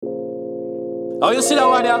Oh, you see that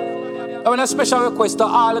one there? I want a special request to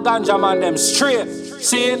all the ganja man them straight.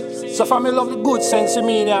 See? So for me love the good sense in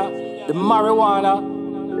me, the marijuana.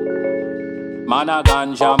 Man a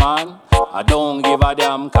ganja man, I don't give a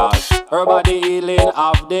damn cause herbal healing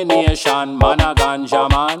of the nation. Man a ganja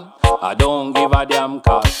man, I don't give a damn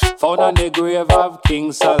cause found on the grave of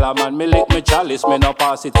King Solomon. Me lick me chalice, me no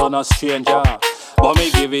pass it to no stranger, but me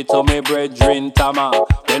give it to me brethren Tama.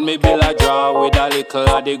 Then me build a draw with a little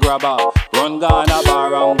of the grabber. Run Ghana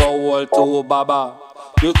bar and go hold to Baba.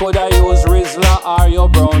 You coulda use Rizla or your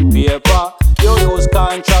brown paper. You use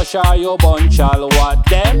contrash or your bunch all what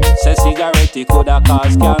them say cigarette coulda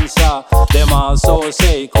cause cancer. Them also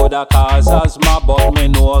say coulda cause asthma, but me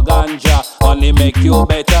know ganja only make you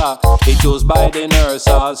better. It used by the nurse,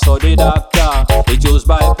 also the doctor. It used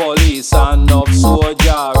by police and of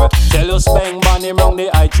soldier. Tell you spend money round the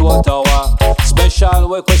high throat tower. Special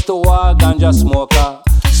request to all ganja smoker.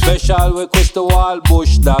 Special request to all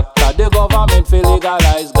bush doctor. The government fi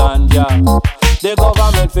legalize ganja. The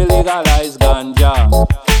government fi legalize ganja.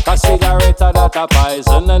 Cause cigarette that a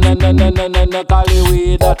poison, cali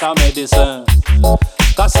weed that a medicine.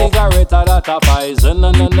 Cause cigarette that a poison,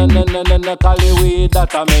 cali weed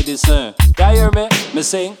that a medicine. You hear me? Me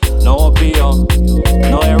sing. No opium,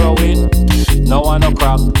 no heroin, no one no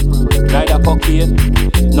crack, neither cocaine,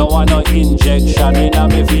 no one no injection in a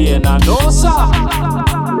me vein. And no sir.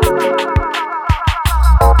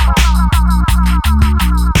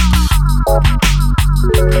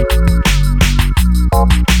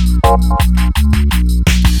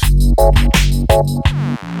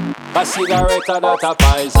 A cigarette that a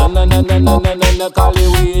poison, cali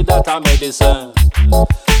weed that a medicine.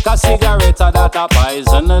 A cigarette that a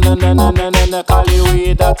poison, cali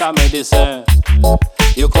weed that a medicine.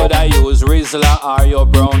 You coulda use Rizla or your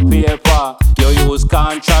brown paper. You use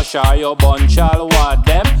contrash or your bunch all what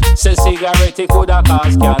them say cigarette coulda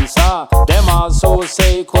cause cancer. Them also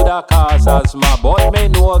say coulda cause asthma, but me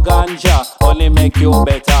know ganja only make you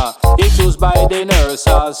better. It used by the nurse,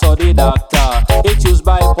 also the doctor. It used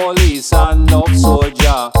by police and of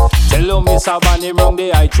soldier. Tell you Miss Abani wrong the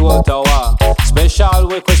high throat tower. Special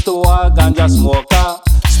request to all ganja smoker.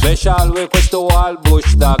 Special request to all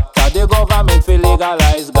bush doctor. The government fi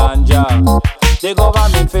legalize ganja. The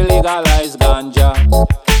government fi legalize ganja.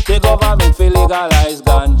 The government fi legalize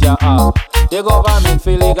ganja. The government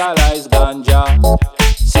fi legalize ganja.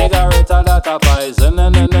 Cigarette that a poison,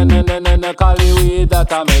 cali weed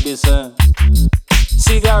that a medicine.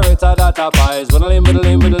 Cigarette that a poison,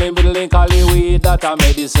 middling, cali weed that a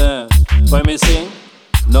medicine. When me sing,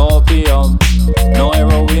 no opium, no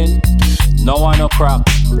heroin, no one no crack,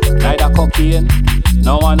 neither cocaine,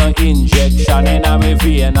 no one no injection in a me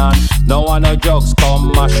vein, and no one no drugs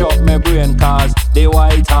come mash up me brain. Cause the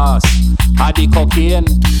white horse, a the cocaine,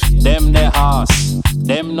 them the horse,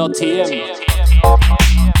 them no tame.